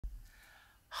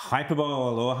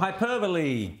Hyperbole or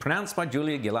hyperbole, pronounced by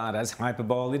Julia Gillard as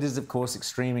hyperbole. It is, of course,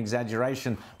 extreme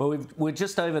exaggeration. Well, we're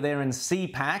just over there in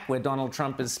CPAC where Donald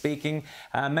Trump is speaking.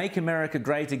 Make America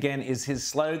Great Again is his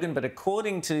slogan, but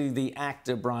according to the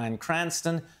actor Bryan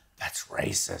Cranston, that's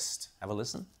racist. Have a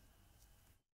listen.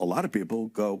 A lot of people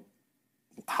go,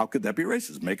 how could that be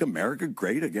racist? Make America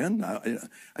great again?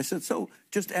 I said, so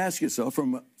just ask yourself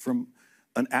from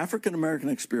an African-American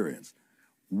experience,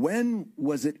 when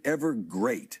was it ever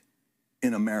great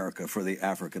in America for the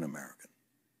African-American?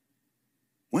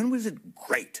 When was it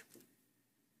great?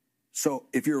 So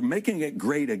if you're making it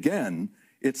great again,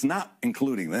 it's not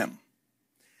including them.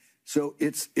 So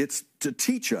it's to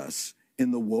teach us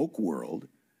in the woke world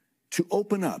to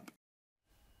open up.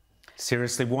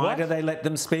 Seriously, why do they let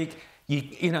them speak?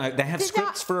 You know, they have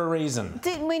scripts for a reason.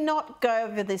 Didn't we not go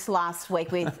over this last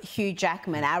week with Hugh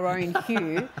Jackman, our own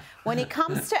Hugh? When it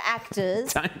comes to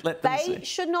actors, they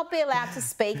should not be allowed to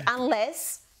speak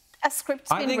unless a script's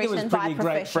been written by a professional. I think it was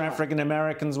pretty great for African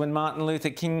Americans when Martin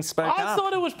Luther King spoke up. I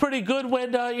thought it was pretty good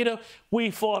when, we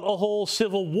fought a whole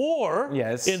civil war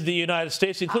in the United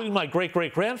States, including my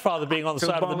great-great-grandfather being on the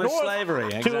side of the North.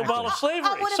 To abolish slavery.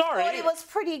 I would have thought it was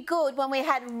pretty good when we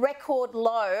had record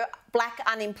low black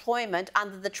unemployment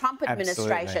under the Trump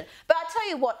administration. Absolutely. But I'll tell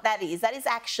you what that is. That is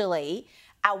actually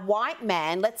a white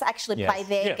man. Let's actually play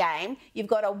their game. You've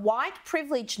got a white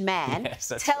privileged man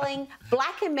telling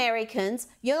black Americans,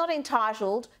 you're not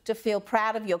entitled to feel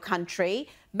proud of your country.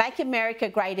 Make America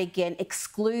Great Again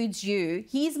excludes you.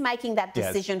 He's making that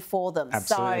decision for them.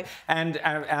 Absolutely. So, and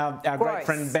our great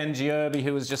friend Benji Irby,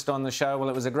 who was just on the show, well,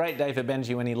 it was a great day for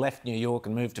Benji when he left New York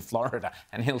and moved to Florida,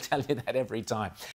 and he'll tell you that every time.